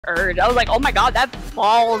I was like, oh my god, that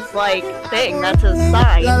Bhaal's like thing. That's his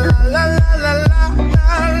sign.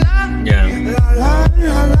 Yeah.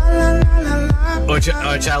 Which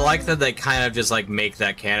I like that they kind of just like make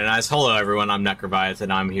that canonized. Hello everyone, I'm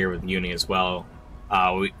Necroviathan. I'm here with Yuni as well.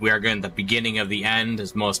 We are going at the beginning of the end,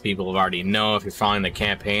 as most people have already know if you're following the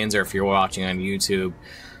campaigns or if you're watching on YouTube.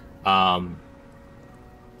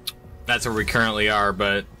 That's where we currently are,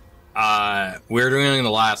 but we're doing the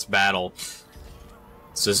last battle.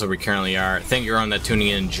 So this is where we currently are. Thank you everyone that tuning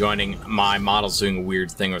in and joining. My model's doing a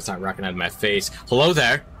weird thing where it's not recognizing my face. Hello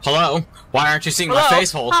there. Hello. Why aren't you seeing my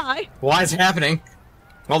face hole? Hi. Why is it happening?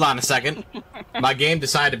 Hold on a second. My game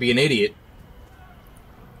decided to be an idiot.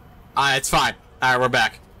 It's fine. Alright, we're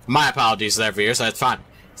back. My apologies there for you, so it's fine.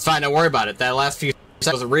 It's fine, don't worry about it. That last few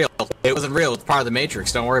seconds wasn't real. It wasn't real, it's part of the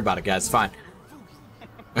Matrix. Don't worry about it, guys. It's fine.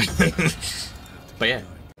 But yeah.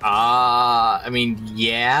 I mean,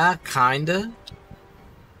 yeah, kinda.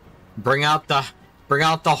 Bring out the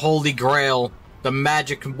Holy Grail, the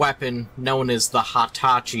magic weapon known as the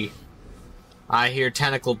Hitachi. I hear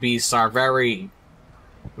tentacle beasts are very,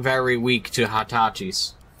 very weak to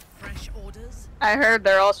Hitachis. Fresh orders? I heard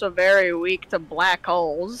they're also very weak to black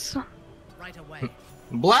holes. Right away.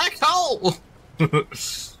 Black hole!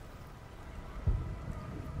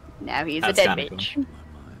 Now he's That's a dead kinda bitch. cool.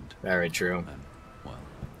 Very true.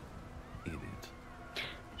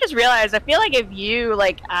 I just realized, I feel like if you,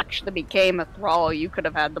 like, actually became a thrall, you could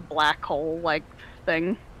have had the black hole, like,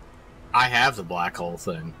 thing. I have the black hole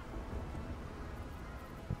thing.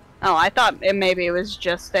 Oh, I thought maybe it was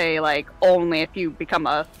just a, like, only if you become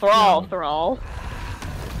a thrall thrall.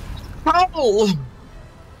 Oh!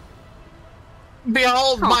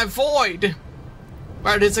 Behold my void!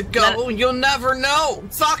 Where does it go? You'll never know!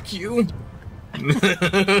 Fuck you!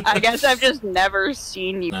 I guess I've just never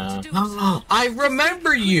seen you. I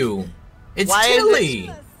remember you! It's Why Tilly!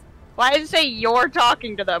 Why does it say you're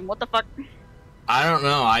talking to them? What the fuck? I don't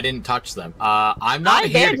know, I didn't touch them. I'm not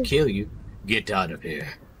here to did. kill you. Get out of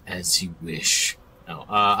here, as you wish. No,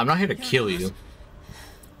 I'm not here to kill you.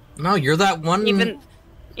 No, you're that one... Even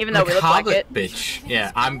though we look like hobbit it. bitch.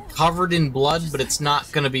 Yeah, I'm covered in blood, but it's not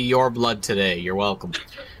gonna be your blood today. You're welcome.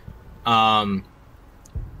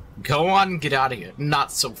 Go on, get out of here.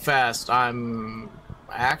 Not so fast. I'm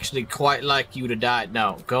actually quite like you to die.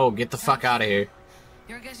 No, go, get the fuck out of here.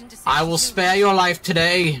 I will spare your life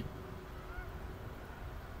today.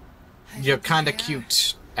 You're kinda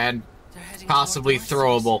cute and possibly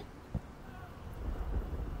throwable.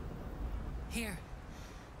 Here.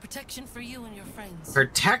 Protection for you and your friends.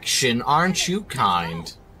 Protection? Aren't you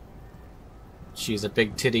kind? She's a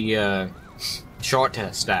big titty, short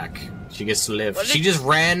stack. She gets to live. She just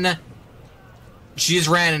ran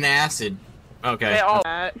in acid. Okay.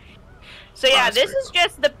 So yeah, this is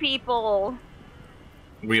just the people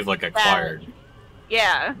we've like acquired.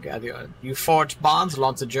 Yeah. You forge bonds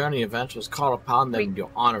along the journey. Adventurers call upon them your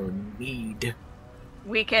honor and need.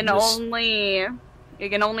 We can only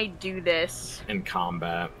do this in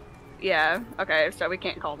combat. Yeah. Okay. So we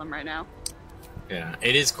can't call them right now. Yeah.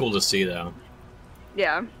 It is cool to see though.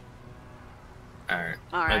 Yeah. All right.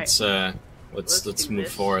 All right. Let's move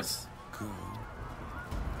forth.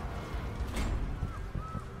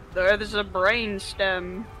 There's a brain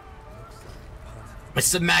stem.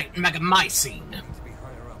 It's the megamycene.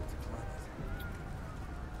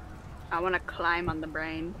 I want to climb on the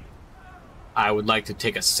brain. I would like to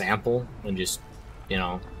take a sample and just, you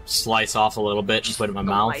know, slice off a little bit and put it in my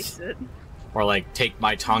mouth. It. Or like take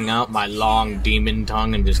my tongue out, my long demon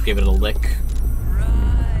tongue, and just give it a lick.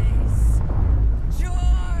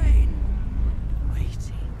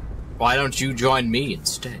 Why don't you join me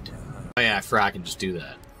instead? Oh yeah, I can just do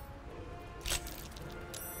that.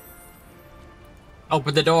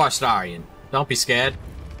 Open the door, Starion. Don't be scared.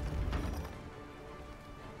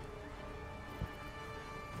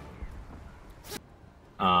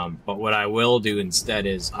 But what I will do instead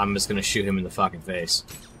is I'm just gonna shoot him in the fucking face.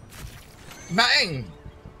 Bang!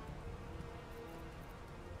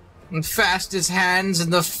 And fastest hands in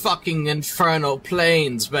the fucking infernal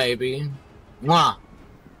plains, baby. Mwah!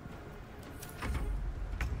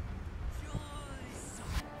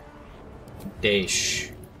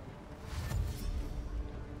 Dash.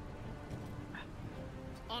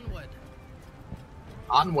 Onward.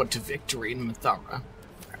 Onward to victory in Mathara.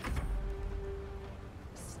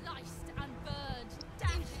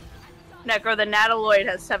 Necro, the Nataloid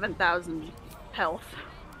has 7,000 health.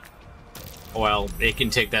 Well, it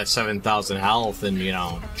can take that 7,000 health and, you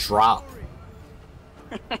know, drop.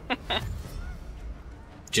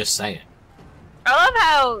 Just saying. I love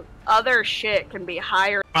how other shit can be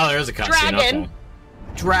higher. Oh, there's a cutscene. Dragon!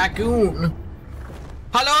 Dragoon!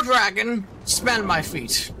 Hello, dragon! Smell my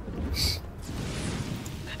feet.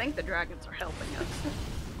 I think the dragons are helping us.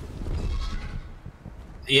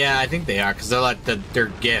 Yeah, I think they are, because they're like they're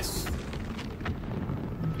Gith.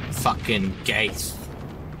 Fucking Gaith.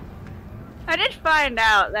 I did find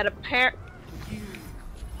out that You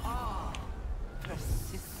are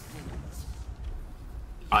persistent.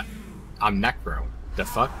 I'm Necro. The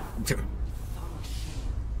fuck?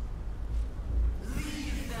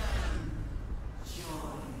 Leave them.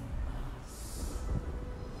 Join us.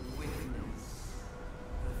 Witness the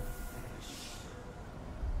finish.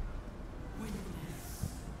 Witness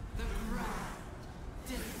the grand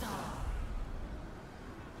design.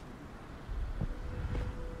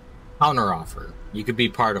 Counter offer. You could be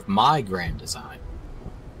part of my grand design.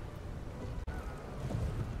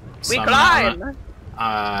 we climb.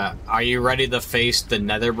 Are you ready to face the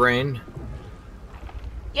Netherbrain?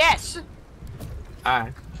 Yes.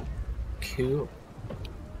 Alright. Cool.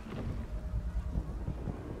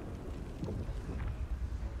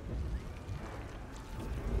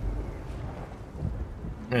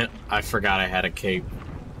 I forgot I had a cape.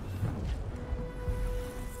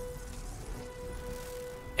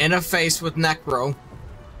 Interface with Necro.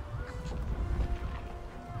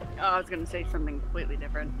 Oh, I was gonna say something completely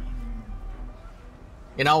different.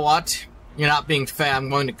 You know what? You're not being fair. I'm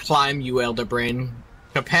going to climb you, Elderbrain.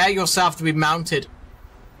 Prepare yourself to be mounted.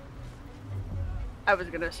 I was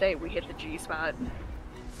gonna say we hit the G spot.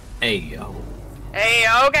 Hey, yo. Hey,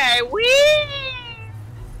 okay, wee!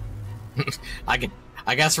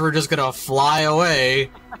 I guess we're just gonna fly away.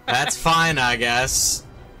 That's fine, I guess.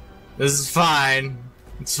 This is fine.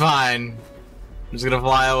 It's fine. I'm just gonna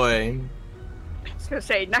fly away. I was gonna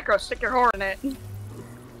say, Necro, stick your horn in it.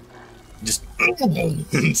 Just. You're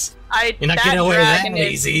You're not getting away that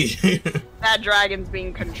easy. That dragon's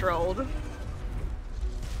being controlled.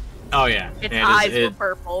 Oh yeah. Its Yeah, eyes were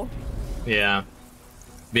purple. Yeah.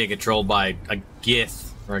 Being controlled by a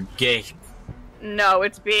Gith or a Gith. No,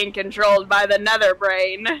 it's being controlled by the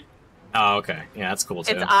Netherbrain. Oh, okay. Yeah, that's cool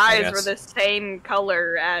too. Its eyes were the same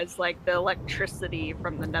color as, like, the electricity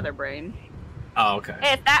from the Netherbrain. Oh, okay.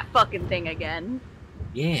 It's that fucking thing again.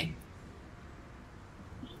 Yeah.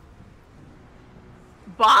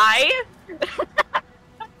 Bye!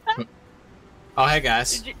 Oh, hey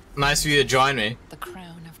guys. Nice of you to join me. The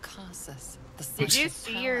crown of Carsus. The Did you site of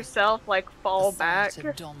see power, yourself, like, fall the back? site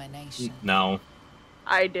of domination. No.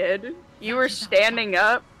 I did. You were standing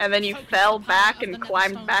up, and then you fell back and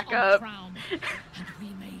climbed back up. And we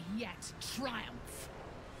may yet triumph.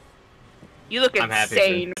 You look I'm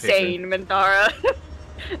happy insane, Mintara.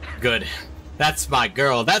 Good. That's my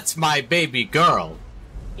girl. That's my baby girl.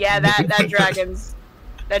 Yeah, that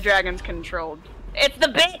dragon's controlled. It's the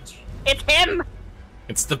bitch! It's him!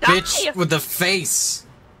 It's the Die! bitch with the face.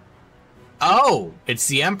 Oh, it's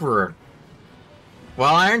the Emperor.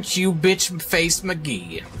 Well, aren't you bitch face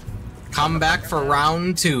McGee? Come back for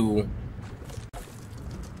round 2.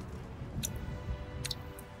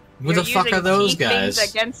 Who the fuck are those guys?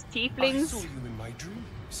 Against I tieflings? saw you in my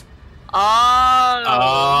dreams.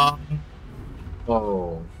 Oh.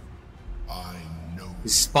 Oh. I know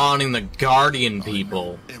He's spawning the Guardian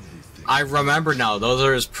people. everything. I remember now. Those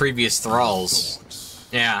are his previous thralls. Thoughts,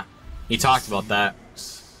 Yeah, he talked about that.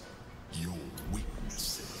 your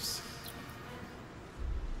weaknesses.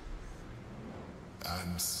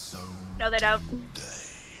 And so No, they don't. they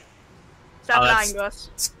Stop Oh, lying to us.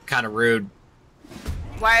 It's kind of rude.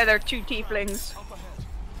 Why are there 2 tieflings?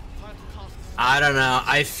 I don't know.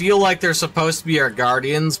 I feel like they're supposed to be our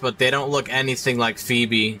guardians, but they don't look anything like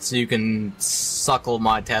Phoebe, so you can suckle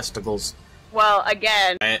my testicles. Well,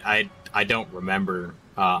 again, I don't remember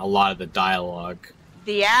a lot of the dialogue.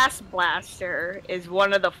 the ass blaster is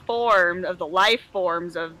one of the life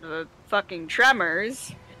forms of the fucking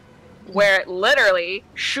tremors, where it literally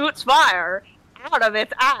shoots fire out of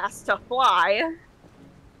its ass to fly.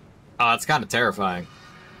 Oh, it's kind of terrifying.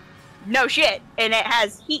 No shit. And it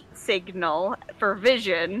has heat signal for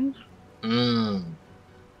vision. Mmm.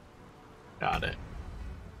 Got it.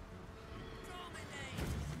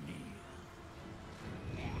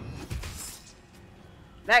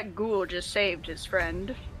 That ghoul just saved his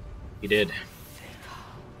friend. He did.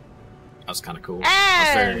 That was kind of cool.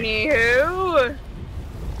 That was very... Anywho,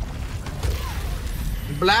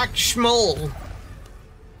 Black Schmoll.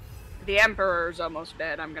 the Emperor's almost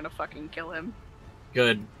dead. I'm gonna fucking kill him.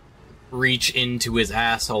 Good. Reach into his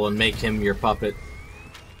asshole and make him your puppet.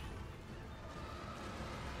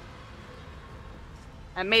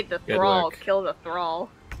 I made the Good thrall work. kill the thrall.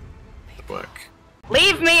 Good work.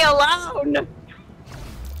 Leave me alone!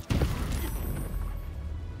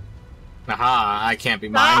 Aha, I can't be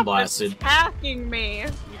mind Stop blasted. attacking me.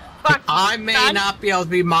 Fuck I you, may son. not be able to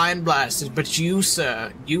be mind blasted, but you,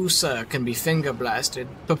 sir, can be finger blasted.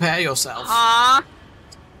 Prepare yourself. Huh?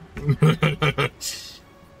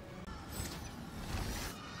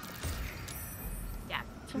 Yeah.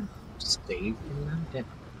 Stay.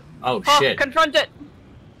 Oh, Oh, shit. confront it.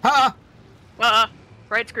 Ha!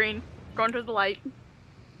 Right screen. Going to the light.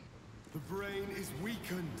 The brain is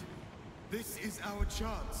weakened. This is our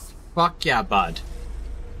chance. Fuck yeah, bud.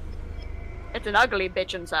 It's an ugly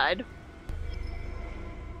bitch inside.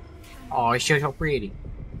 Oh, she's so pretty.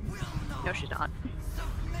 No, she's not.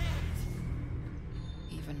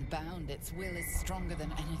 Even bound, its will is stronger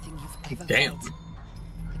than anything you've ever Damn. felt.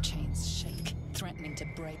 The chains shake, threatening to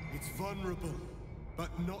break. It's vulnerable, but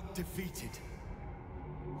not defeated.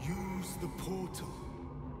 Use the portal.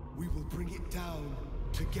 We will bring it down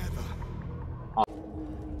together.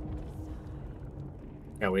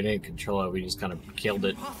 Yeah, we didn't control it, we just kind of killed it.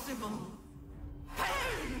 Impossible.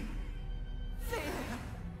 Pain. Fear.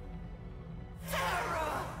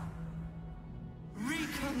 Terror.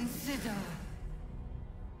 Reconsider.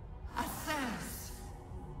 Assess.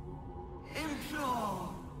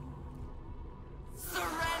 Implore.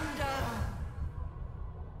 Surrender.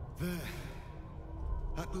 There.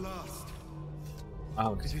 At last.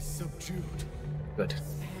 Oh, It is subdued. good.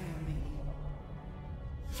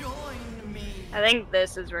 Join me. I think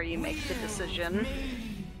this is where you make the decision.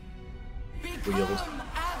 Wheels. Become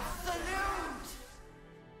absolute.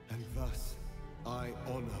 And thus, I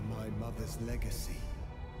honor my mother's legacy.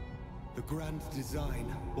 The grand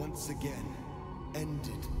design, once again,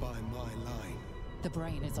 ended by my line. The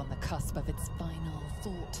brain is on the cusp of its final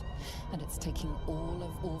thought, and it's taking all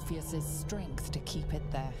of Orpheus's strength to keep it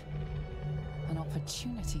there. An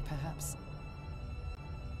opportunity, perhaps.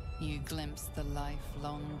 You glimpse the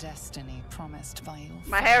lifelong destiny promised by your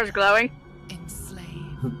My hair's glowing. enslave,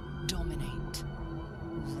 dominate,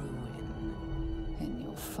 ruin. In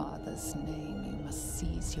your father's name, you must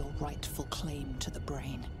seize your rightful claim to the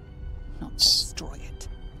brain, not destroy it.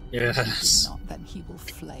 Yes. If not, then he will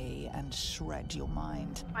flay and shred your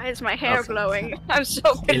mind. Why is my hair Okay. glowing? I'm so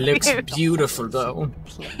confused. It looks beautiful, though.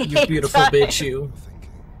 You beautiful bitch, you. Thinking.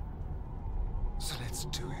 So let's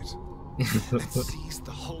do it. Let's seize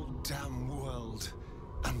the whole damn world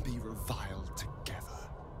and be reviled together.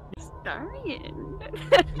 Darian.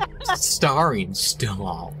 Starring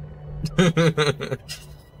still.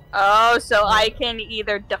 Oh, so I can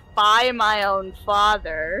either defy my own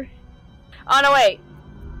father. Oh, no, wait.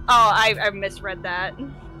 Oh, I misread that.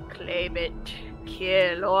 Claim it.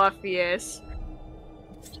 Kill Orpheus.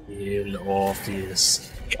 Kill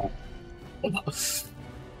Orpheus.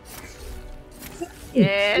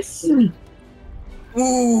 Yes.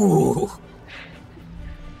 Ooh.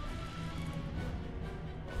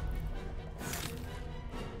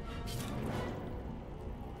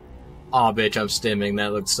 Aw, bitch, I'm stimming.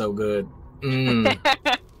 That looks so good. Mm.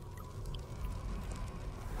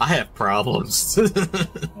 I have problems.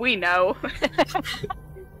 We know.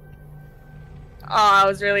 Oh, I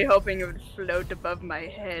was really hoping it would float above my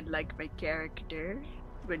head like my character.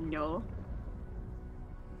 But no.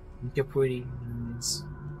 You're pretty.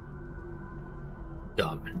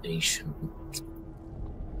 Domination.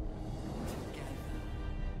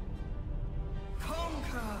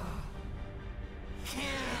 Conquer.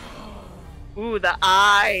 Kill. Ooh, the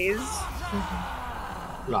eyes.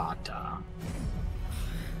 Lata.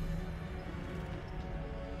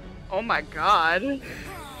 Oh my god.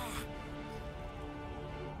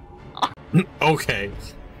 Okay.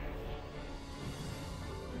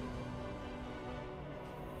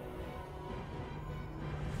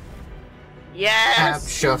 Yes.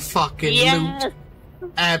 Abso-fucking-lute. Yes.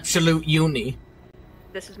 Absolute Yuni.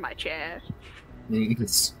 This is my chair.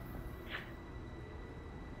 Mm.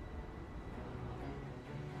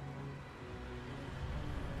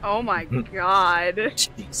 Oh my god.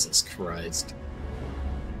 Jesus Christ.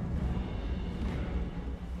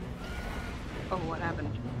 Oh, what happened?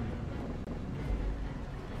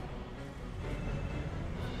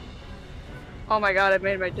 Oh my god, I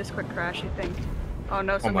made my Discord crash, I think. Oh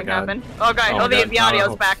no, something God. happened. Oh god, Oh, the God. audio's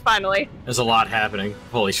Oh. back, finally. There's a lot happening.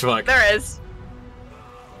 Holy fuck. There is.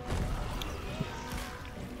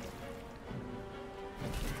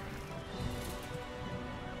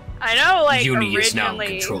 I know, like, Yuni is now in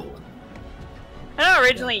originally... control. I know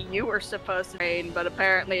originally you were supposed to train, but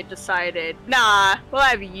apparently it decided, nah, we'll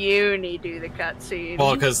have Yuni do the cutscene.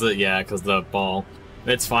 Well, because the ball.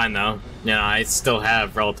 It's fine though. Yeah, I still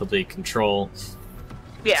have relatively control.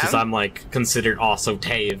 Because yeah. I'm like considered also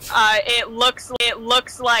Tave. It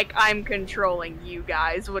looks like I'm controlling you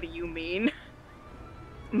guys. What do you mean?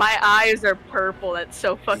 My eyes are purple. That's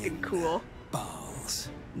so fucking cool. Bhaal's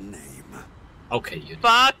name. Okay, you.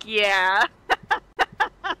 Fuck yeah.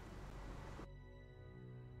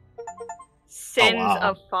 Sins wow.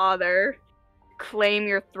 of father, claim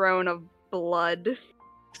your throne of blood.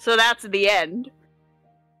 So that's the end.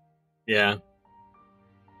 Yeah.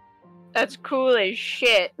 That's cool as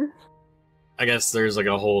shit. I guess there's like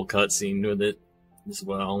a whole cutscene with it as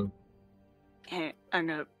well. I'm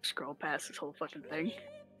gonna scroll past this whole fucking thing.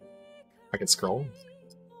 I can scroll.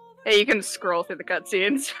 Hey, you can scroll through the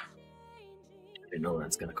cutscenes. I didn't know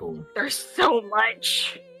that's kind of cool. There's so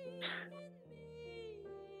much.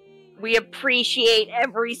 We appreciate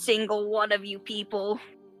every single one of you people.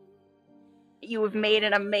 You have made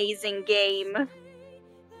an amazing game.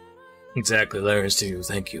 Exactly, Laris too.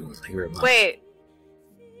 Thank you. Thank you very much. Wait,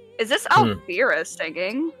 is this Alfira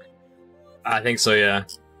singing? I think so, yeah.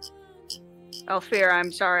 Alfira,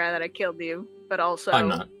 I'm sorry that I killed you, but also... I'm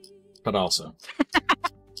not. But also.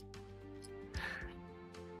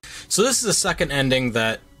 So this is the second ending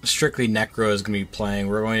that strictly Necro is going to be playing.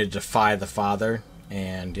 We're going to defy the father,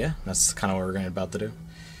 and yeah, that's kind of what we're about to do.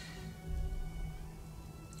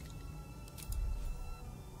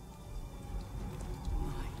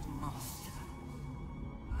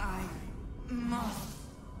 I must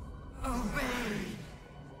obey.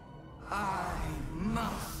 I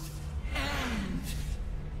must end.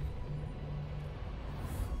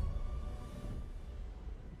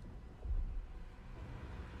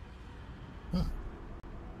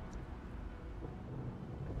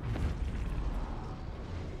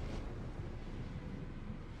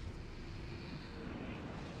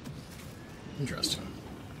 Interesting.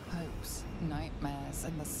 Hopes, nightmares,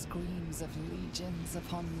 and the screams of legions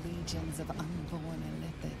upon legions of unborn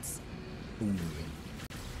illithids.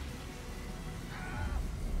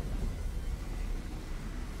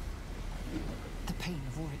 The pain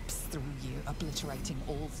rips through you, obliterating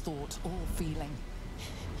all thought, all feeling.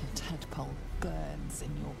 Your tadpole burns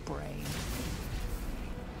in your brain.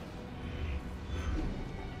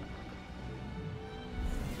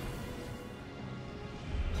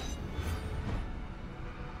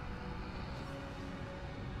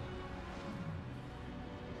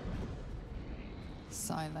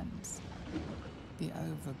 Silence. The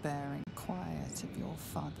overbearing quiet of your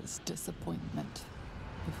father's disappointment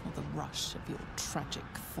before the rush of your tragic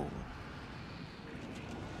fall.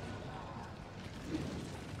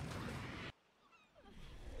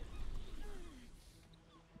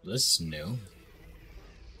 This is new.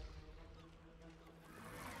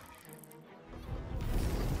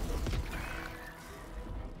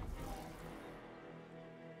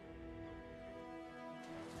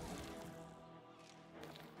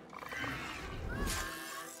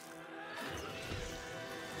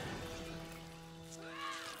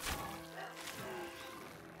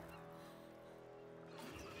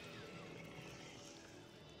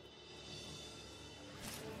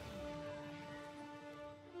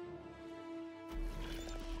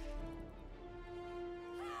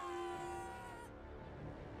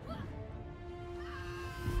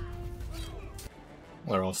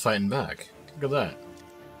 They're all fighting back. Look at that.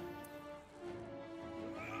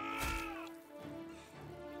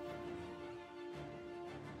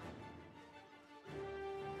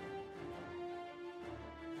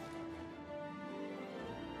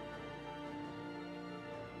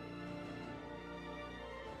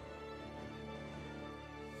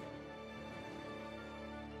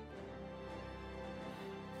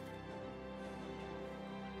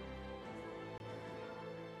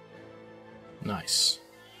 Nice.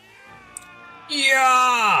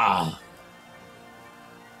 Yeah!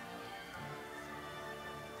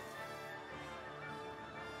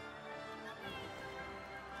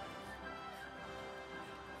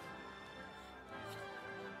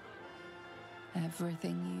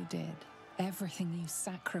 Everything you did, everything you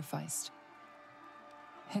sacrificed,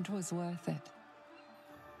 it was worth it.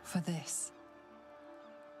 For this.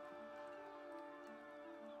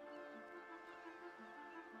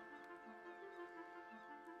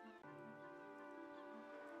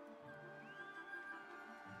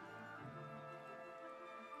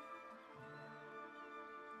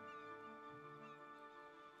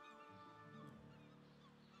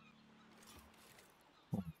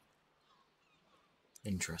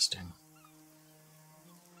 Interesting.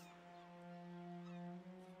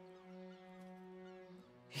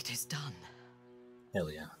 It is done.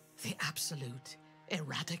 Hell yeah. The absolute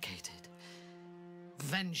eradicated.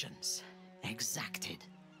 Vengeance exacted.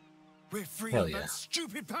 We're free Hell of yeah. that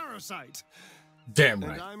stupid parasite. Damn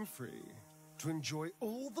And right. I'm free to enjoy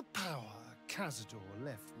all the power Cazador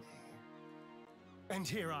left me. And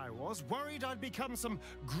here I was, worried I'd become some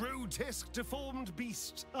grotesque, deformed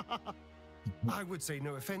beast. I would say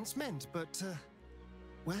no offense meant, but,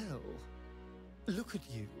 well, look at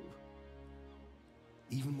you.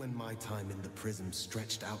 Even when my time in the prism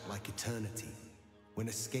stretched out like eternity, when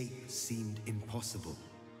escape seemed impossible,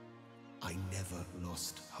 I never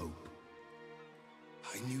lost hope.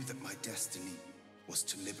 I knew that my destiny was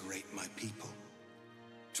to liberate my people,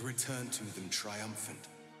 to return to them triumphant.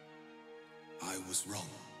 I was wrong.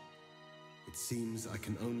 It seems I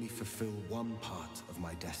can only fulfill one part of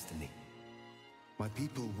my destiny. My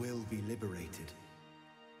people will be liberated,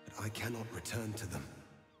 but I cannot return to them.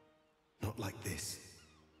 Not like this.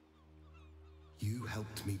 You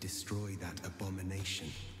helped me destroy that abomination.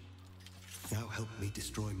 Now help me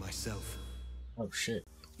destroy myself. Oh shit.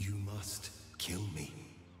 You must kill me.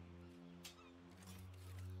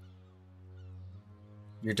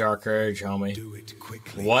 Your dark urge, homie. Do it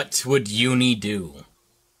quickly. What would Yuni do?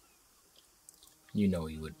 You know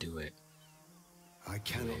he would do it. I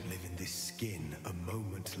cannot live in this skin a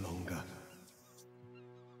moment longer.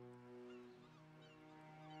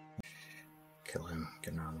 Kill him.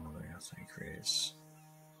 Get on all the death he craves.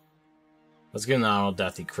 Let's get on all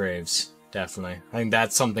death he craves. Definitely. I think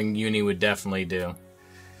that's something Yuni would definitely do.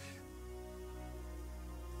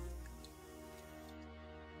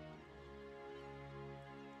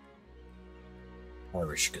 I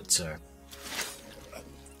wish, good sir.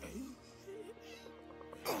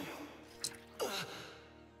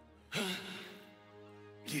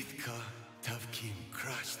 Litka Tavkim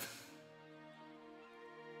crashed.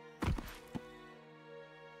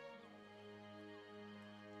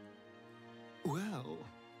 Well,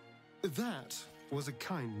 that was a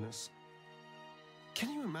kindness.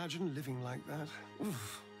 Can you imagine living like that?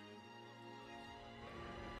 Oof.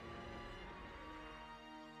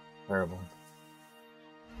 Terrible.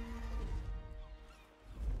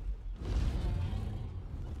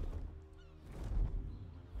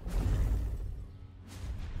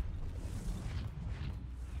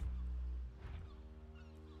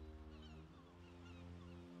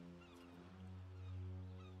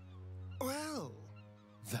 Well,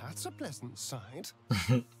 that's a pleasant sight.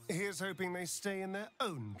 Here's hoping they stay in their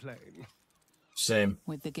own plane. Same.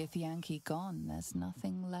 With the Githyanki gone, there's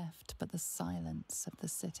nothing left but the silence of the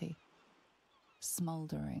city.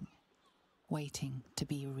 Smouldering, waiting to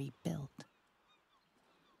be rebuilt.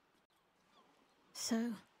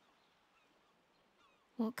 So,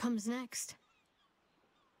 what comes next?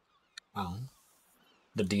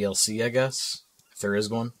 The DLC, I guess, if there is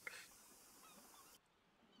one.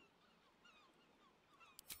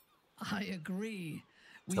 I agree.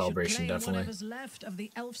 We Celebration, should claim definitely. whatever's left of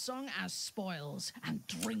the elf song as spoils and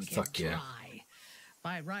drink Fuck it yeah. dry.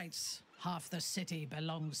 By rights, half the city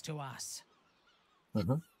belongs to us.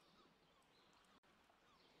 Mm-hmm.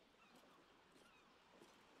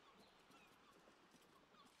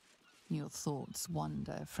 Your thoughts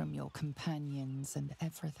wander from your companions and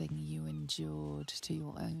everything you endured to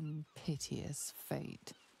your own piteous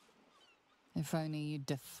fate. If only you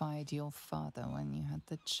defied your father when you had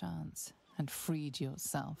the chance and freed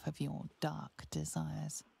yourself of your dark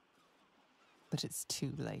desires. But it's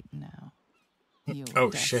too late now. Your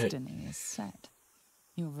Oh, shit. destiny is set.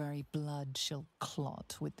 Your very blood shall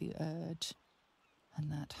clot with the urge,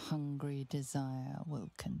 and that hungry desire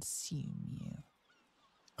will consume you.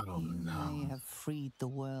 Oh, You no. may have freed the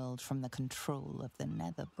world from the control of the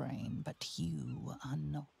nether brain, but you are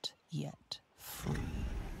not yet free.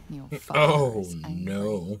 Your father Oh, is angry.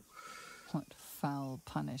 no. What foul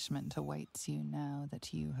punishment awaits you now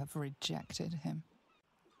that you have rejected him?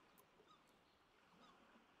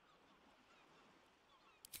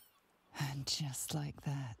 And just like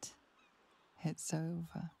that, it's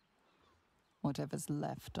over. Whatever's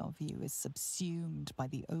left of you is subsumed by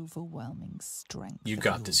the overwhelming strength You of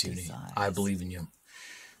got your this, Yuni. desires. I believe in you.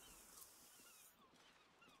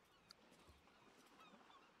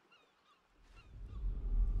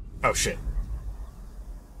 Oh, shit.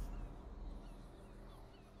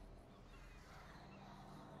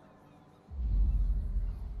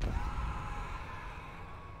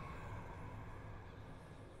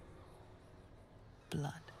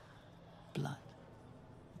 Blood, blood,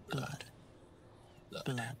 blood,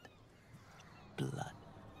 blood, blood.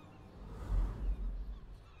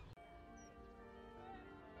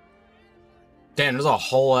 Damn, there's a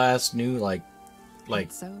whole ass new, like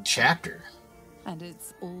It's over. chapter. And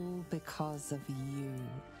it's all because of you.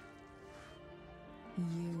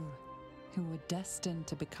 You, who were destined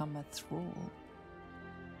to become a thrall.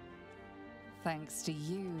 Thanks to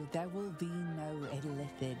you, there will be no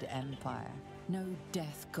Illithid Empire, no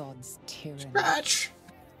Death God's tyranny. Scratch.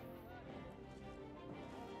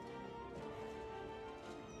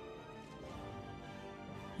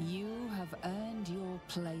 You have earned your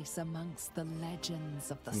place amongst the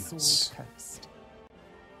legends of the Yes. Sword Coast.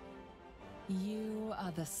 You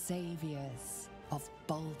are the saviors of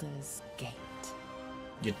Baldur's Gate.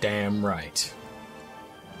 You're damn right.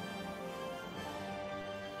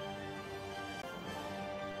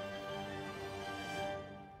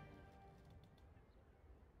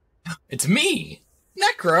 It's me,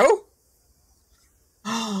 Necro.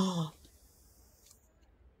 The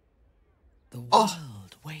world Oh.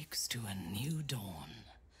 wakes to a new dawn,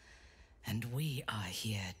 and we are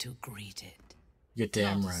here to greet it. You're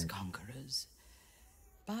damn Not as right. conquerors,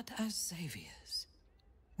 but as saviors.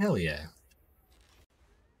 Hell yeah.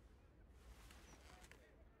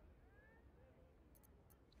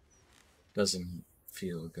 Doesn't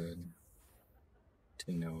feel good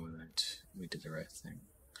to know that we did the right thing.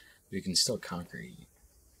 We can still conquer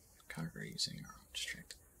using our own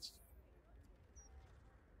strength.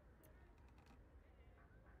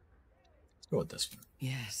 Let's go with this one.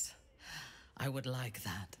 Yes, I would like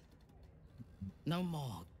that. No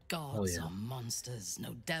more Hell gods yeah. or monsters,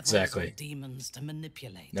 no devils Exactly. or demons to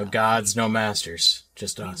manipulate. No our gods, fate. no masters.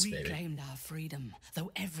 Just We us, baby. reclaimed our freedom,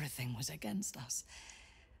 though everything was against us.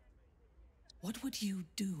 What would you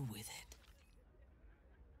do with it?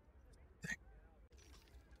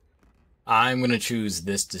 I'm going to choose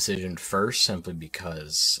this decision first, simply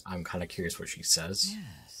because I'm kind of curious what she says.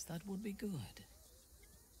 Yes, that would be good.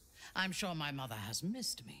 I'm sure my mother has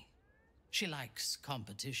missed me. She likes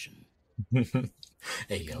competition.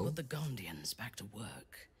 Hey, Go yo. with the Gondians back to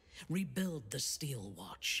work, rebuild the Steel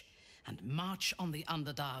Watch, and march on the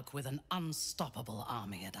Underdark with an unstoppable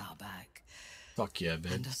army at our back. Fuck yeah,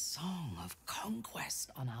 bitch. And a song of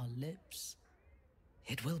conquest on our lips.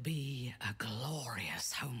 It will be a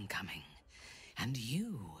glorious homecoming, and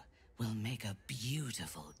you will make a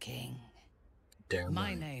beautiful king. Damn My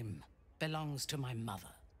right. name belongs to my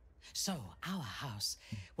mother, so our house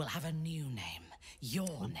will have a new name,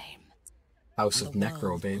 your name. House And of the Necro,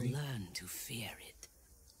 world baby. will learn to fear it.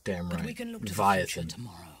 Damn But right. we can look to the future Viathan.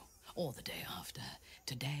 tomorrow, or the day after.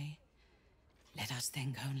 Today, let us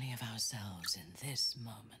think only of ourselves in this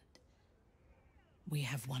moment. We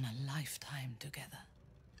have won a lifetime together.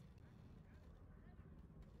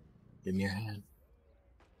 Give me your hand.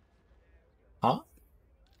 Huh?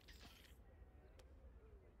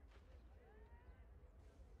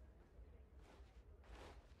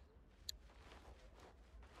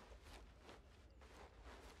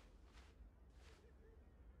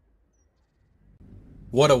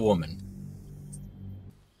 What a woman.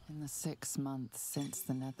 In the 6 months since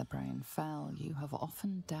the Netherbrain fell, you have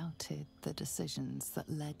often doubted the decisions that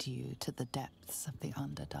led you to the depths of the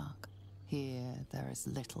Underdark. Here, there is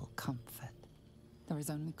little comfort. There is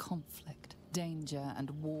only conflict, danger, and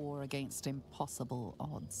war against impossible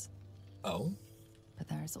odds. Oh? But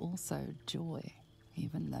there is also joy,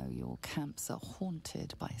 even though your camps are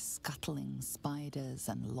haunted by scuttling spiders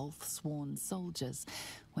and Lolth-sworn soldiers.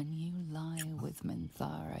 When you lie with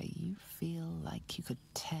Minthara, you feel like you could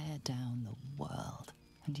tear down the world,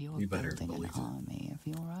 and you are You better building an believe it. army of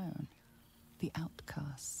your own. The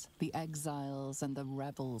outcasts, the exiles, and the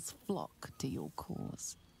rebels flock to your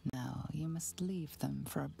cause. Now you must leave them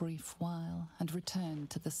for a brief while and return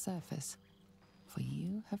to the surface, for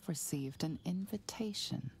you have received an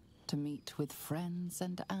invitation to meet with friends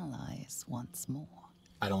and allies once more.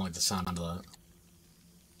 I don't like the sound of that.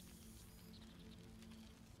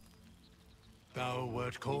 Thou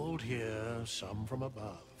wert called here, some from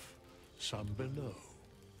above, some below.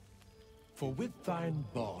 For with thine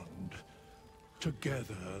bond,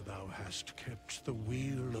 together thou hast kept the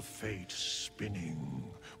wheel of fate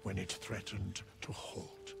spinning when it threatened to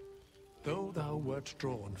halt. Though thou wert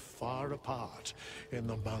drawn far apart in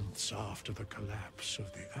the months after the collapse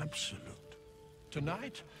of the Absolute,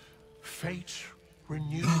 tonight, fate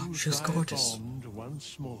renews She's thy gorgeous. bond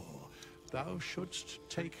once more. Thou shouldst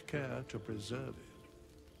take care to preserve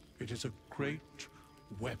it. It is a great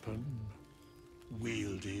weapon,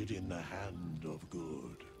 wielded in the hand of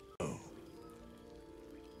good.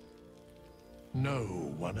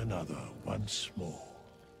 Know one another once more.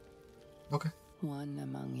 Okay. One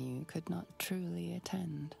among you could not truly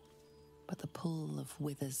attend, but the pull of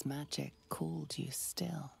Wither's magic called you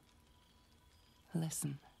still.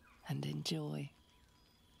 Listen and enjoy,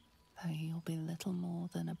 though you'll be little more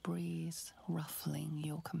than a breeze ruffling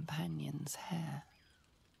your companion's hair.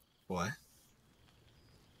 What?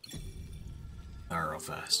 Not real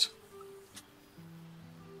fast.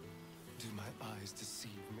 Do my eyes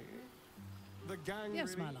deceive me? The gang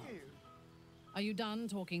Yes, really my love. is. Are you done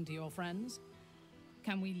talking to your friends?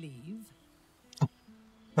 Can we leave?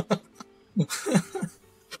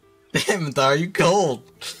 Damn, are you cold?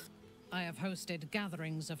 I have hosted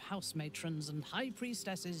gatherings of house matrons and high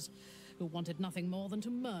priestesses who wanted nothing more than to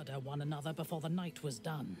murder one another before the night was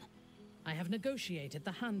done. I have negotiated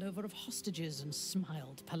the handover of hostages and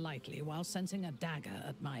smiled politely while sensing a dagger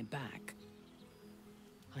at my back.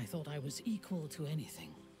 I thought I was equal to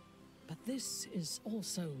anything, but this is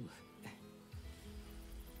also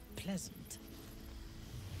pleasant.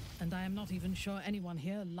 And I am not even sure anyone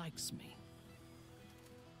here likes me.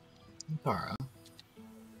 Bara.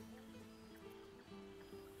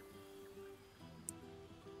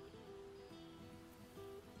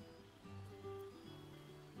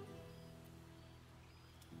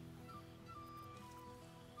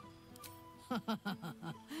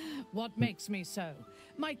 What makes me so?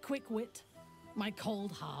 My quick wit, my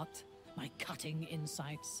cold heart, my cutting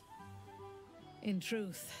insights. In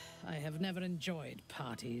truth, I have never enjoyed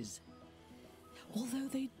parties. Although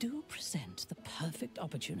they do present the perfect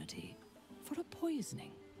opportunity for a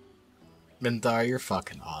poisoning. Minthar, you're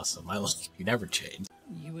fucking awesome. I love you. You never change.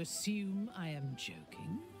 You assume I am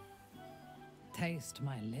joking? Taste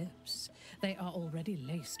my lips. They are already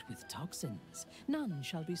laced with toxins. None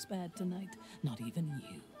shall be spared tonight, not even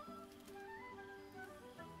you.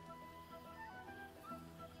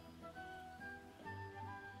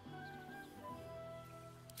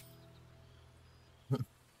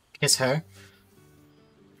 Kiss her.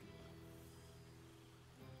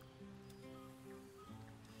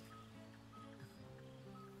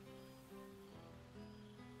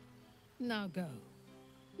 Now go.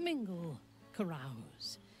 Mingle,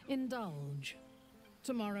 carouse, indulge.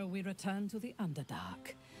 Tomorrow we return to the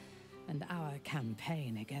Underdark, and our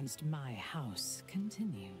campaign against my house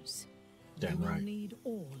continues. Damn We will right. need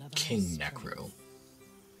all of our King strength. Necro.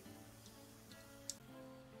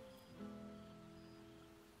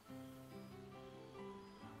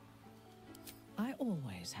 I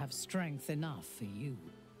always have strength enough for you.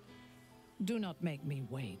 Do not make me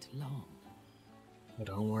wait long. But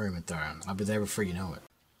don't worry, Minthar. I'll be there before you know it.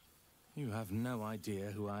 You have no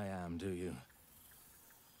idea who I am, do you?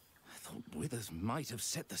 I thought Withers might have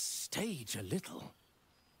set the stage a little.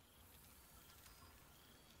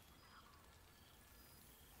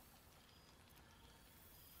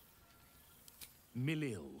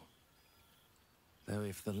 Milil. Though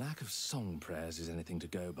if the lack of song prayers is anything to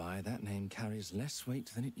go by, that name carries less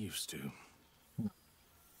weight than it used to.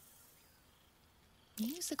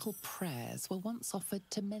 Musical prayers were once offered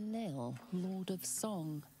to Milil, Lord of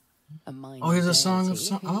Song. A minor Oh, he's a song of deity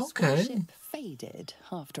song. whose Okay. worship faded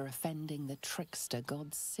after offending the trickster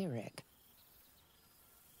god Cyric.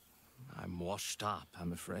 I'm washed up,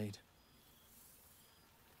 I'm afraid.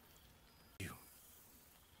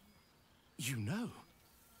 You know.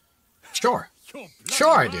 Sure. You're Sure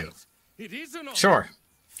I bloody do. right. It is an honor. Sure.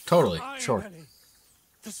 Totally. I am Sure. Ellie.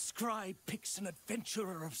 The scribe picks an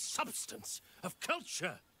adventurer of substance, of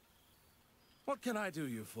culture. What can I do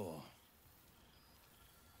you for?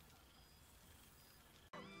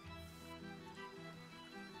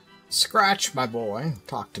 Scratch, my boy.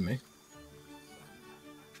 Talk to me.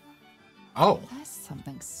 Oh, There's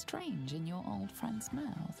something strange in your old friend's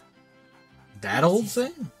mouth. that old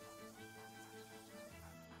thing?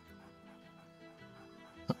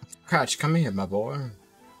 Scratch, come here, my boy.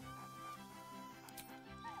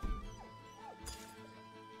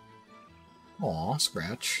 Aw,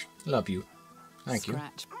 Scratch. Love you. Thank you.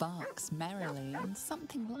 Scratch barks merrily in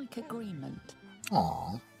something like agreement.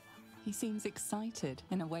 Aw. He seems excited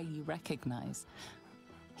in a way you recognize.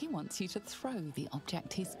 He wants you to throw the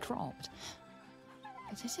object he's dropped.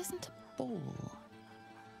 But it isn't a ball.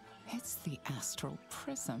 It's the astral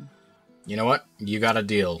prism. You know what? You got a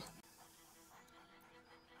deal.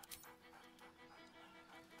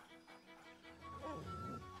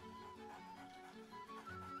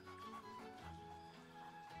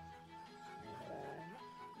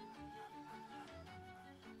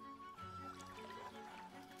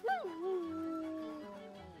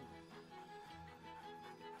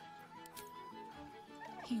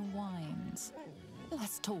 He whines.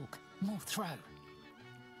 Let's talk. More throw.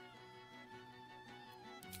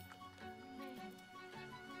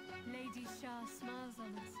 Lady Shah smiles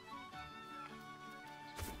on us.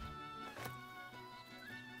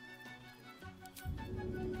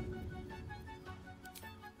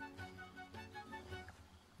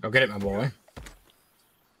 Go get it, my boy.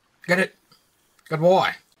 Get it. Good boy.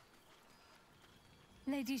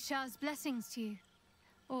 Lady Shah's blessings to you.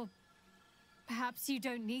 Or perhaps you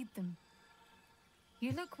don't need them.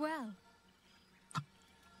 You look well.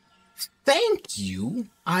 Thank you.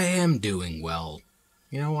 I am doing well.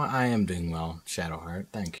 You know what? I am doing well, Shadowheart.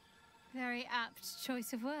 Thank you. Very apt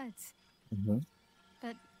choice of words. Mm-hmm.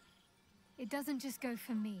 But it doesn't just go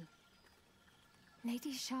for me.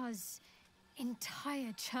 Lady Shah's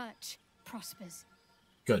entire church prospers.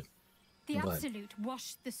 Good. The I'm glad. Absolute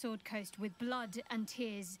washed the Sword Coast with blood and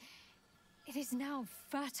tears. It is now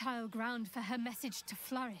fertile ground for her message to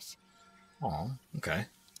flourish. Oh, okay.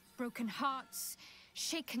 Broken hearts,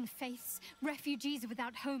 shaken faiths, refugees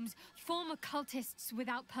without homes, former cultists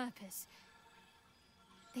without purpose.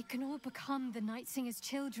 They can all become the Night Singer's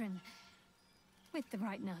children, with the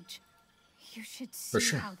right nudge. You should see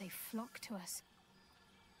sure. how they flock to us.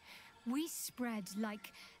 We spread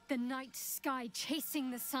like the night sky chasing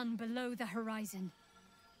the sun below the horizon.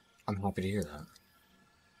 I'm happy to hear that.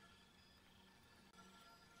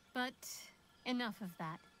 But enough of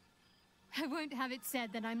that. I won't have it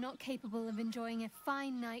said that I'm not capable of enjoying a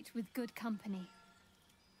fine night with good company.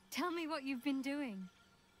 Tell me what you've been doing.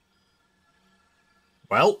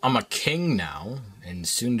 Well, I'm a king now, and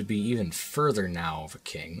soon to be even further now of a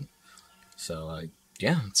king. So,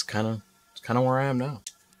 yeah, it's kind of where I am now.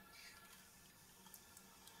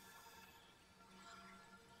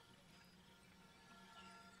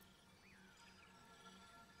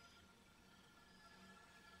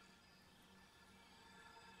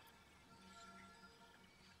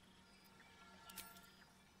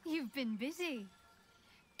 You've been busy.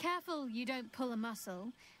 Careful you don't pull a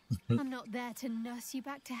muscle. I'm not there to nurse you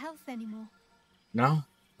back to health anymore. No,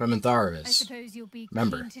 but Minthara I is. suppose you'll be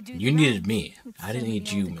Remember, keen to do you the needed rounds me. with I so didn't many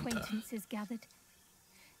need you, old Minthara. acquaintances gathered.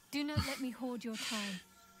 Do not let me hoard your time.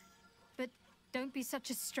 But don't be such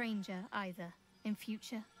a stranger either in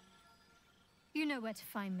future. You know where to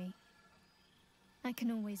find me. I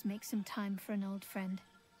can always make some time for an old friend.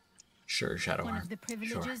 Sure, Shadowheart. One of the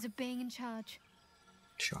privileges Sure. of being in charge.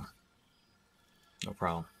 Sure. No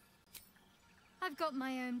problem. I've got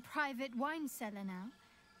my own private wine cellar now.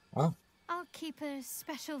 Oh, I'll keep a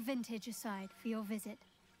special vintage aside for your visit.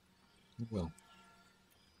 you will.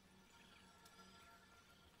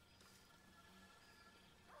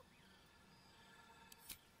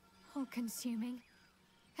 All-consuming.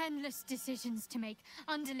 Endless decisions to make,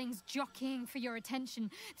 underlings jockeying for your attention,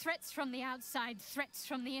 threats from the outside, threats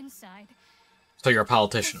from the inside. So you're a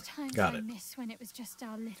politician. There's times Got I it. miss when it was just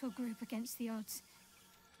our little group against the odds.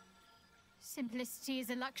 Simplicity is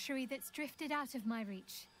a luxury that's drifted out of my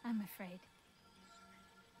reach, I'm afraid.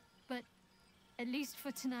 But at least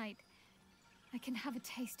for tonight, I can have a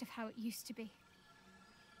taste of how it used to be.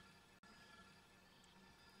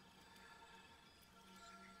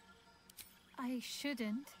 I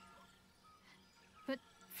shouldn't. But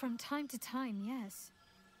from time to time, yes.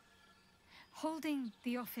 Holding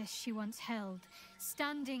the office she once held,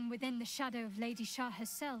 standing within the shadow of Lady Shah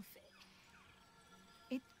herself,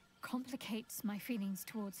 it complicates my feelings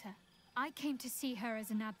towards her. I came to see her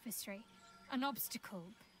as an adversary, an obstacle.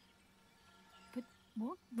 But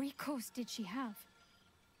what recourse did she have?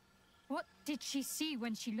 What did she see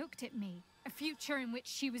when she looked at me? A future in which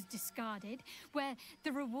she was discarded, where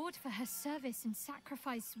the reward for her service and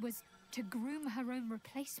sacrifice was to groom her own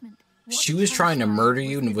replacement. What She was trying to murder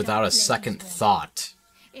you was the without Dark a Lady's second will? thought.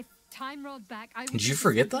 If time rolled back, I would Did you do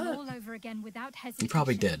forget something that? all over again without hesitation. You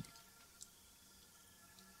probably did.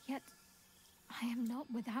 Yet, I am not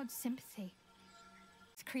without sympathy.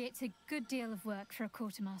 It creates a good deal of work for a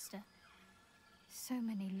quartermaster. So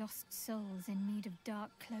many lost souls in need of dark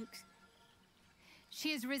cloaks.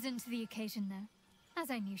 She has risen to the occasion, though, as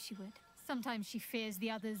I knew she would. Sometimes she fears the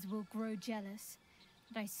others will grow jealous,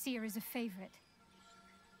 but I see her as a favorite.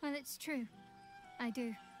 Well, it's true. I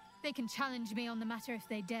do. They can challenge me on the matter if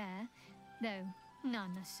they dare, though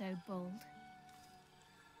none are so bold.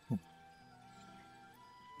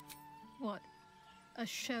 What? A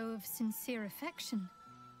show of sincere affection?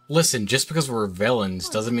 Listen, just because we're villains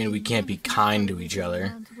doesn't mean we can't be Wonderful kind to to each be other.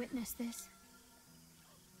 around to witness this.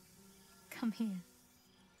 Come here.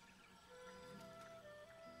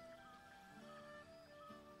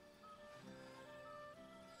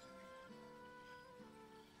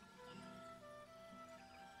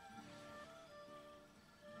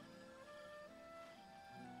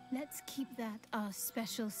 Let's keep that our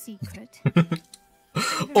special secret.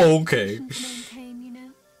 Okay. Maintain, you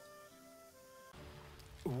know?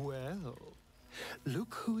 Well,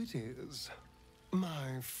 look who it is.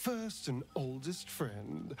 My first and oldest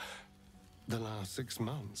friend. The last 6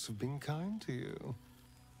 months have been kind to you.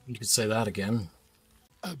 You could say that again.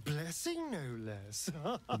 A blessing, no less.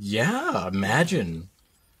 Yeah, imagine.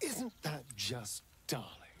 Isn't that just darling?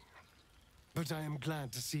 But I am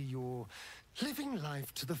glad to see you're living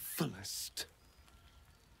life to the fullest.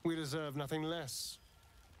 We deserve nothing less,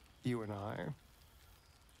 you and I.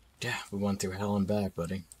 Yeah, we went through hell and back,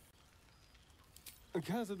 buddy.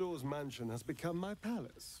 Cazador's mansion has become my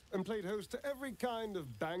palace, and played host to every kind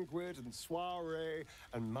of banquet and soiree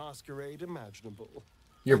and masquerade imaginable.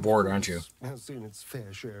 You're And bored, of aren't you? course, has seen its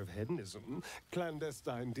fair share of hedonism,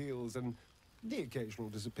 clandestine deals, and the occasional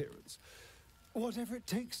disappearance. Whatever it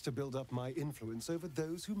takes to build up my influence over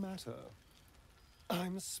those who matter.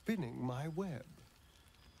 I'm spinning my web.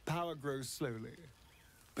 Power grows slowly,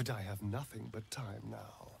 but I have nothing but time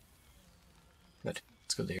now. Good.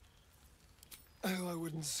 It's good to hear. Oh, I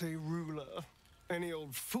wouldn't say ruler. Any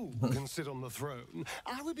old fool can sit on the throne.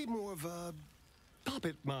 I would be more of a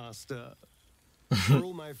puppet master. For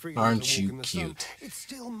all my freedom Aren't to walk you in the sun, cute? it's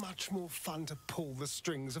still much more fun to pull the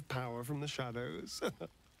strings of power from the shadows.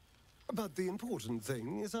 But the important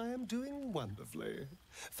thing is I am doing wonderfully.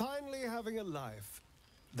 Finally having a life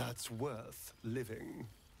that's worth living.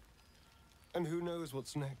 And who knows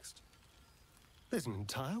what's next? There's an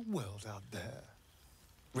entire world out there,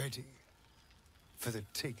 ready for the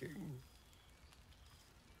taking.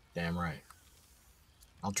 Damn right.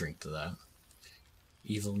 I'll drink to that.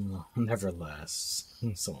 Evil never lasts.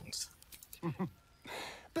 Songs.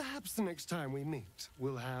 Perhaps the next time we meet,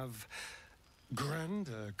 we'll have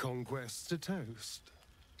grander conquests to toast.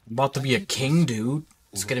 About to be a king, dude.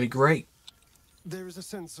 It's gonna be great. There is a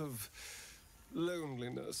sense of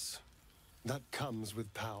loneliness that comes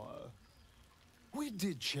with power. We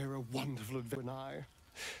did share a wonderful adventure, and I.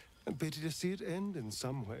 And pity to see it end in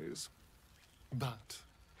some ways. But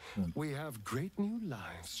we have great new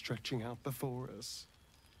lives stretching out before us.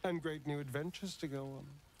 And great new adventures to go on.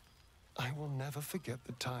 I will never forget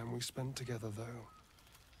the time we spent together, though.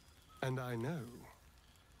 And I know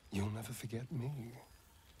you'll never forget me.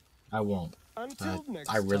 I won't. Until next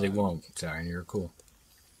I really time, won't. Sorry, you're cool.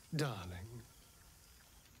 darling.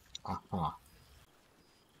 Uh-huh.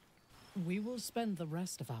 We will spend the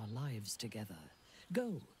rest of our lives together.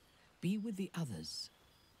 Go, be with the others.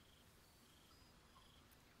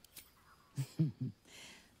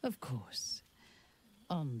 Of course.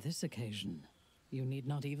 On this occasion, you need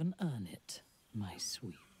not even earn it, my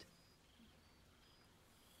sweet.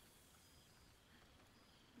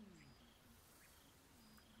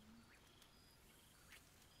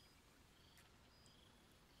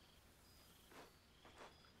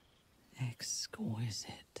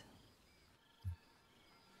 Exquisite.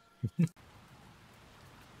 What's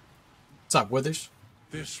up, Withers?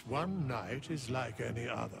 This one night is like any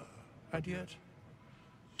other, and yet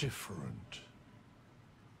different.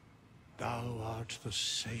 Thou art the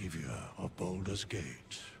savior of Baldur's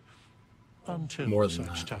Gate. Until More than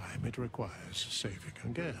such that. time it requires saving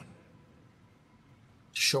again.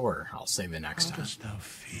 Sure, I'll save it next How time. dost thou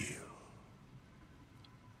feel?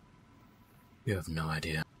 You have no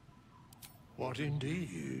idea. What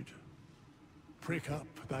indeed? Prick up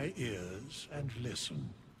thy ears and listen.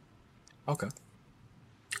 Okay.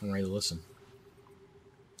 I'm ready to listen.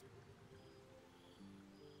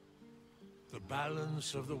 The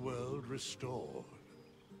balance of the world restored.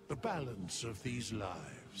 The balance of these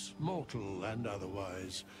lives, mortal and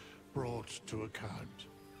otherwise, brought to account.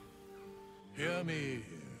 Hear me,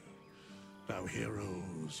 thou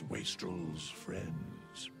heroes, wastrels,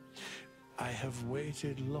 friends. I have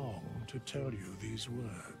waited long to tell you these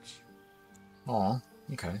words. Aw,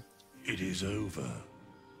 okay. It is over.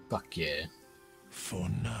 Fuck yeah. For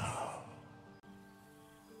now.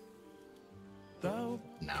 Thou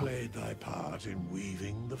No. played thy part in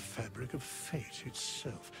weaving the fabric of fate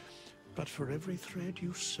itself, but for every thread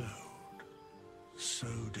you sewed, so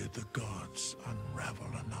did the gods unravel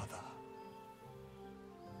another.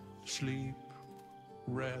 Sleep,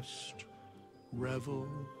 rest, revel,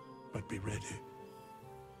 but be ready,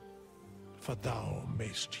 for thou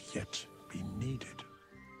mayst yet be needed.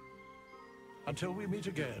 Until we meet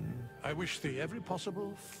again, I wish thee every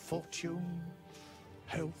possible fortune,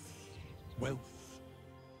 health, wealth,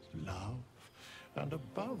 love, and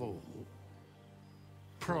above all,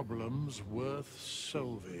 problems worth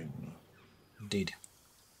solving. Indeed.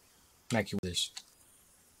 Thank you, Withers.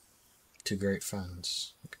 Two great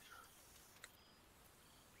friends. Okay.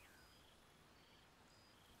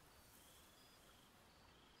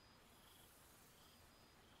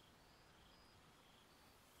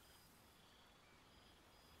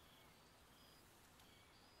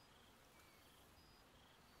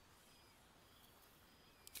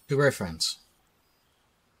 Two great friends.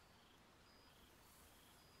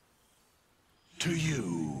 To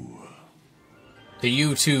you. To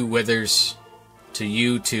you too, Withers. To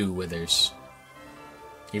you too, Withers.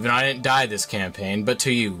 Even I didn't die this campaign, but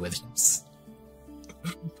to you, Withers.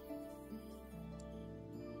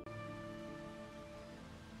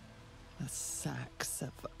 The sacks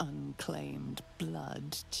of uncut reclaimed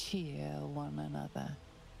blood cheer one another,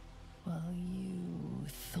 while you,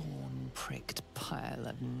 thorn-pricked pile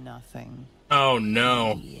of nothing. Oh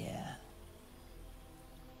no. Yeah.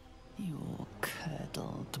 Your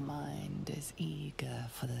curdled mind is eager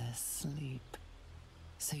for their sleep,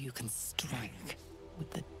 so you can strike with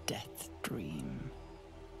the death dream.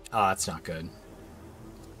 Oh, that's not good.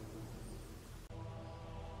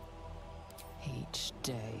 Each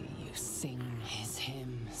day you sing his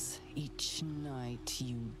hymns. Each night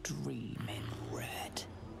you dream in red.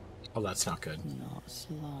 Oh, that's not good. Not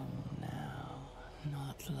long now.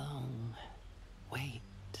 Not long. Wait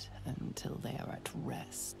until they are at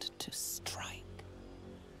rest to strike.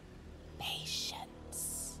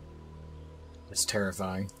 Patience. It's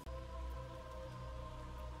terrifying.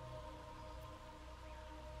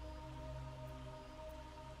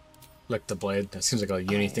 Lick the blade. That seems like a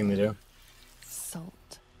Yuni thing to do.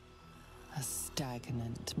 Salt. A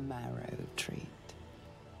stagnant marrow treat.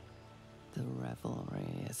 The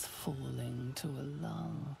revelry is falling to a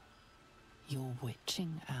lull. Your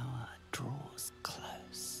witching hour draws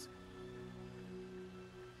close.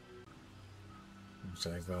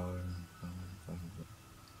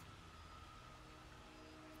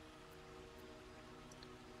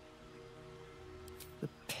 The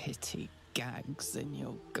pity gags in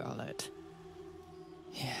your gullet.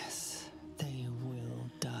 Yes, they will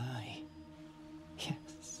die.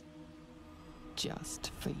 Yes,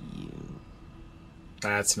 just for you.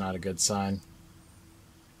 That's not a good sign.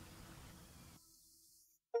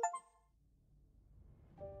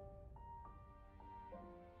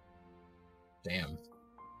 Damn.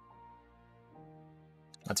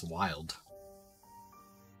 That's wild.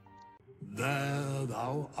 There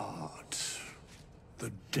thou art,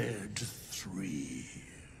 the dead three.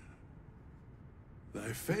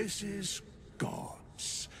 Thy faces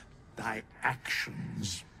gods, thy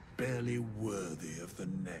actions barely worthy of the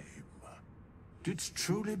name. Didst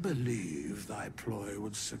truly believe thy ploy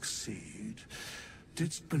would succeed?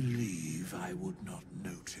 Didst believe I would not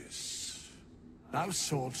notice? Thou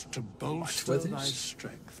soughtst to bolster thy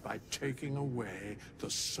strength by taking away the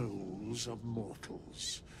souls of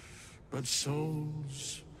mortals. But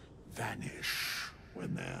souls vanish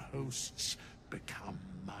when their hosts become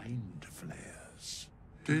mind flayers.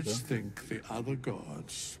 Didst think the other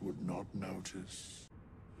gods would not notice?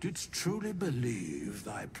 Didst truly believe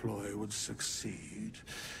thy ploy would succeed?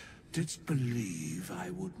 Didst believe I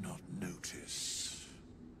would not notice?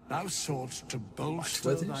 Thou soughtst to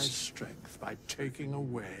bolster thy strength by taking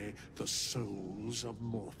away the souls of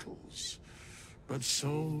mortals. But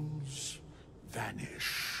souls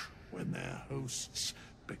vanish when their hosts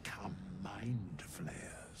become mind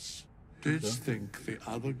flayers. Didst think the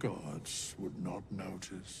other gods would not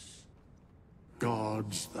notice?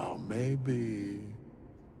 Gods thou may be,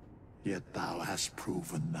 yet thou hast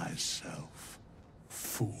proven thyself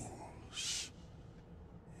fools,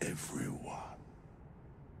 everyone.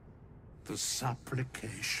 The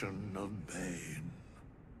supplication of Bane,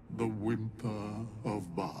 the whimper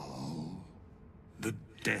of Bhaal, the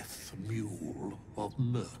death mule of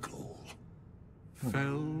Merkel.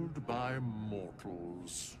 Felled by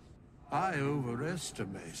mortals, I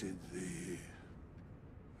overestimated thee.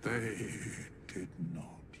 They did not.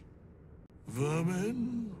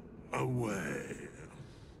 Vermin, away.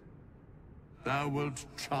 Thou wilt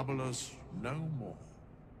trouble us no more.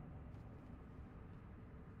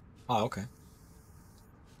 Oh, okay.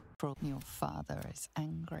 Your father is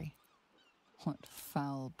angry. What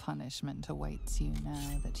foul punishment awaits you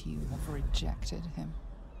now that you have rejected him?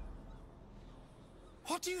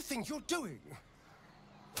 What do you think you're doing?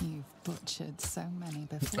 You've butchered so many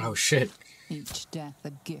before. Oh, shit. Each death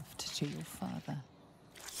a gift to your father.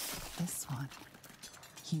 This one,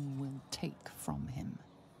 you will take from him.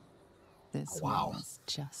 This one is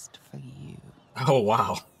just for you. Oh,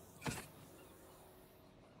 wow.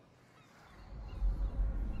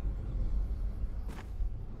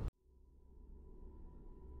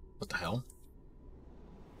 What the hell?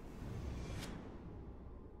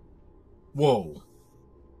 Whoa.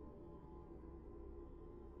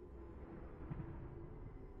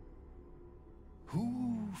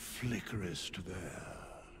 Who flickerest there?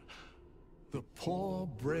 The poor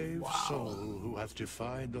brave soul who hath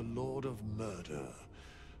defied the Lord of Murder,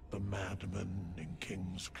 the madman in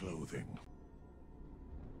king's clothing.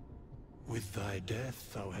 With thy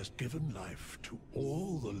death thou hast given life to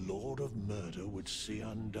all the Lord of Murder would see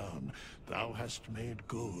undone. Thou hast made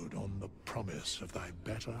good on the promise of thy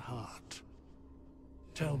better heart.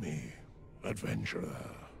 Tell me,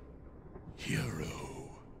 adventurer, hero,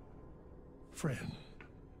 friend,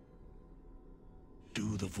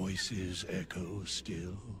 do the voices echo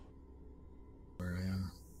still? Where I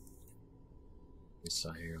am. Yes,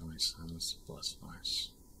 I hear my son's blessed voice.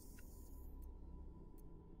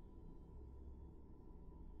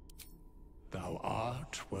 Thou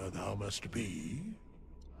art where thou must be,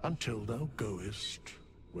 until thou goest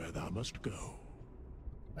where thou must go.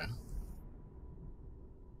 Yeah.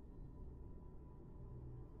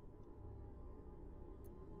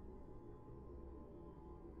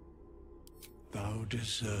 Thou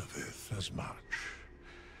deserveth as much.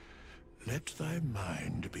 Let thy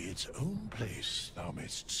mind be its own place thou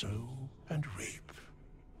mayst sow and reap.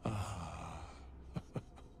 Ah,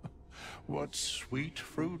 what sweet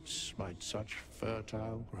fruits might such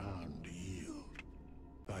fertile ground yield?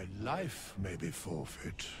 Thy life may be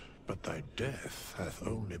forfeit, but thy death hath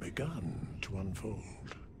only begun to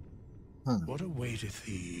unfold. What awaiteth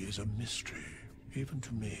thee is a mystery, even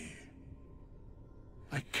to me.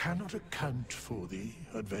 I cannot account for thee,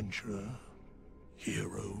 adventurer,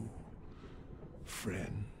 hero,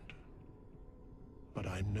 friend. But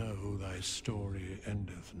I know thy story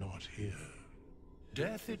endeth not here.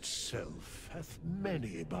 Death itself hath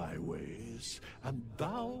many byways, and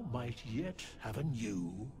thou might yet have a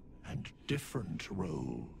new and different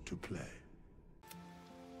role to play.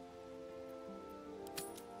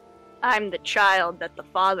 I'm the child that the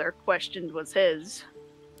father questioned was his.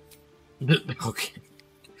 Okay.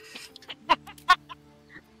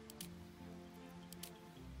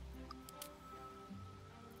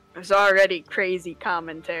 There's already crazy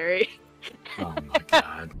commentary. Oh my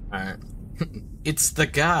god. Alright. It's the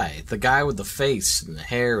guy with the face and the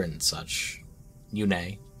hair and such.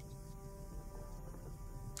 Yuni.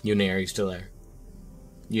 Yuni, are you still there?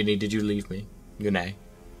 Yuni, did you leave me? Yuni.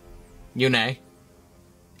 Yuni.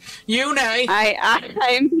 Yuni!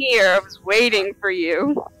 I'm here. I was waiting for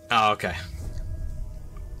you. Oh, okay.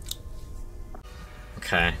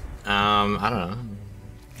 Okay. I don't know.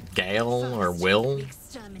 Gale or Will?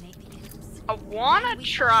 I wanna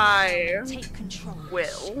try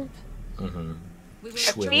Will. Mm-hmm. I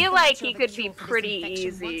feel like he could be pretty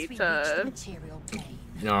easy to...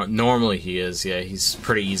 No, normally he is, yeah. He's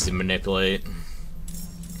pretty easy to manipulate.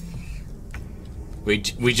 We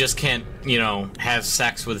just can't, you know, have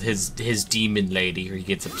sex with his demon lady or he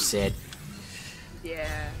gets upset.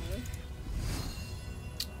 Yeah.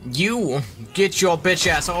 You get your bitch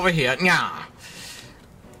ass over here. Nah.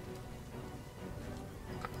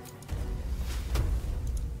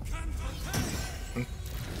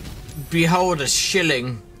 Behold a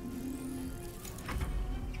shilling.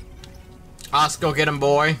 Let's go get him,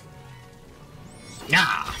 boy.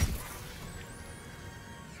 Nah.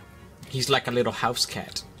 He's like a little house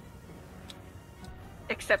cat.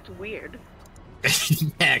 Except weird.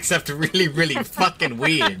 Yeah, except really, really fucking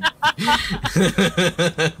weird.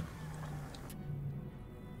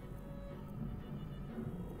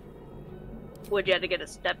 Would you have to get a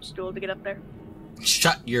step stool to get up there?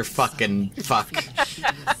 Shut your fucking fuck.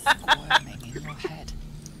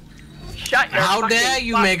 Shut your How fucking dare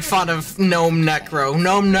you fuck. make fun of Gnome Necro?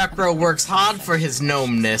 Gnome Necro works hard for his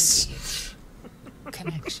gnomeness.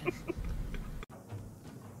 Connection.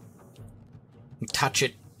 Touch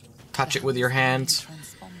it. Touch it with your hands.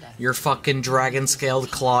 Your fucking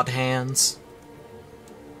dragon-scaled clawed hands.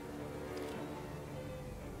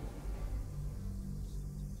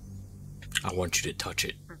 I want you to touch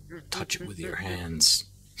it. Touch it with your hands.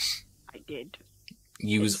 I did.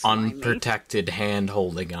 Use It's slimy. unprotected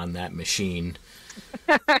hand-holding on that machine.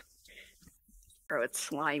 Bro, it's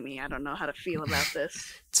slimy. I don't know how to feel about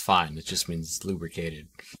this. It's fine. It just means it's lubricated.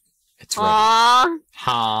 It's ready. Aww.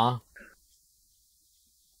 Huh?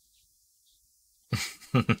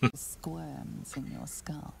 Squirms in your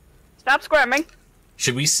skull. Stop squirming.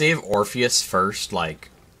 Should we save Orpheus first, like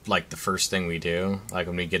the first thing we do? Like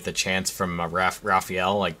when we get the chance from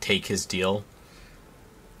Raphael, like take his deal?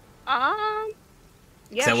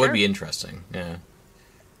 Yeah, that sure. would be interesting, yeah.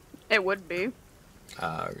 It would be.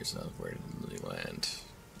 Where did we land?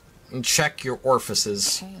 And check your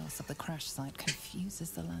orifices. The chaos of the crash site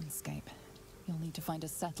confuses the landscape. You'll need to find a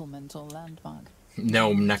settlement or landmark.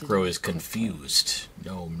 Gnome Necro is confused.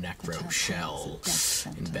 Gnome Necro shall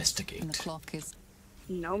investigate. And the clock is...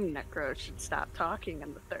 Gnome Necro should stop talking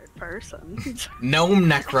in the third person. Gnome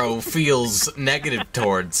Necro feels negative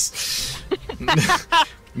towards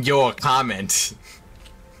your comment.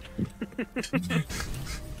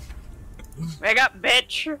 Wake up,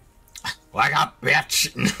 bitch! Wake up,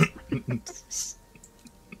 bitch!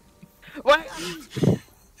 What?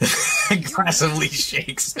 Aggressively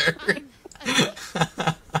shakes her.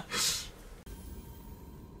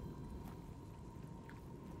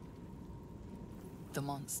 The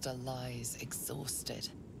monster lies exhausted,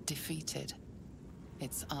 defeated.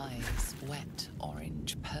 Its eyes, wet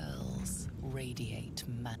orange pearls, radiate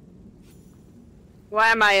Why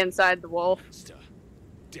am I inside the wolf?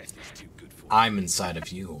 Death is too good for I'm inside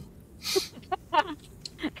of you.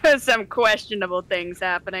 There's some questionable things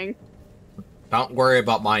happening. Don't worry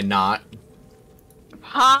about my knot.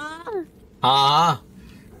 Huh? Huh?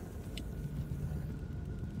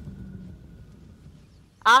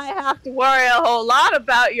 I have to worry a whole lot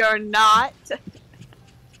about your knot.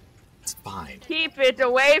 It's fine. Keep it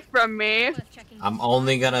away from me. I'm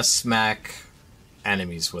only gonna smack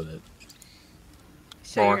enemies with it.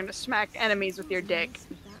 So you're gonna smack enemies with your dick.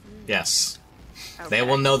 Yes. Okay. They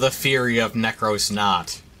will know the fury of Necro's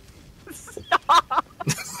knot. Stop!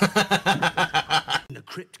 The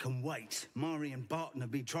crypt can wait. Mari and Barton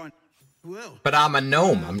have been trying. Well. But I'm a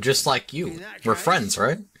gnome. I'm just like you. We're friends,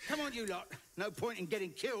 right? Come on, you lot. No point in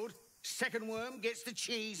getting killed. Second worm gets the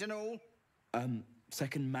cheese and all.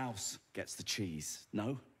 Second mouse gets the cheese.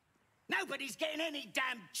 No? Nobody's getting any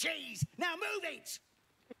damn cheese. Now move it.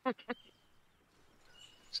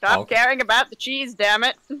 Stop caring about the cheese, damn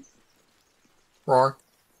it. Roar.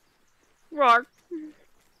 Roar.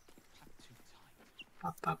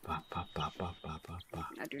 I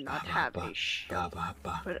do not have a shirt.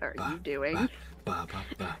 What are you doing?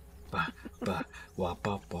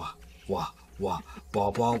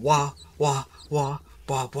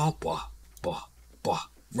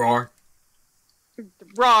 Roar.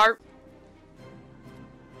 Roar.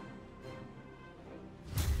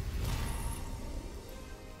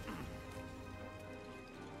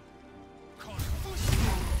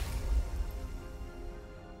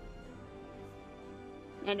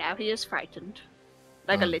 And now he is frightened.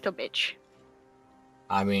 Like a little bitch.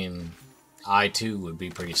 I mean, I too would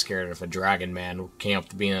be pretty scared if a dragon man came up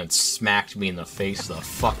to me and smacked me in the face with a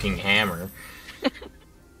fucking hammer.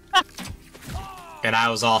 And I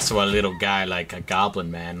was also a little guy, like a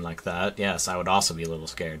goblin man like that. Yes, I would also be a little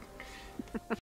scared.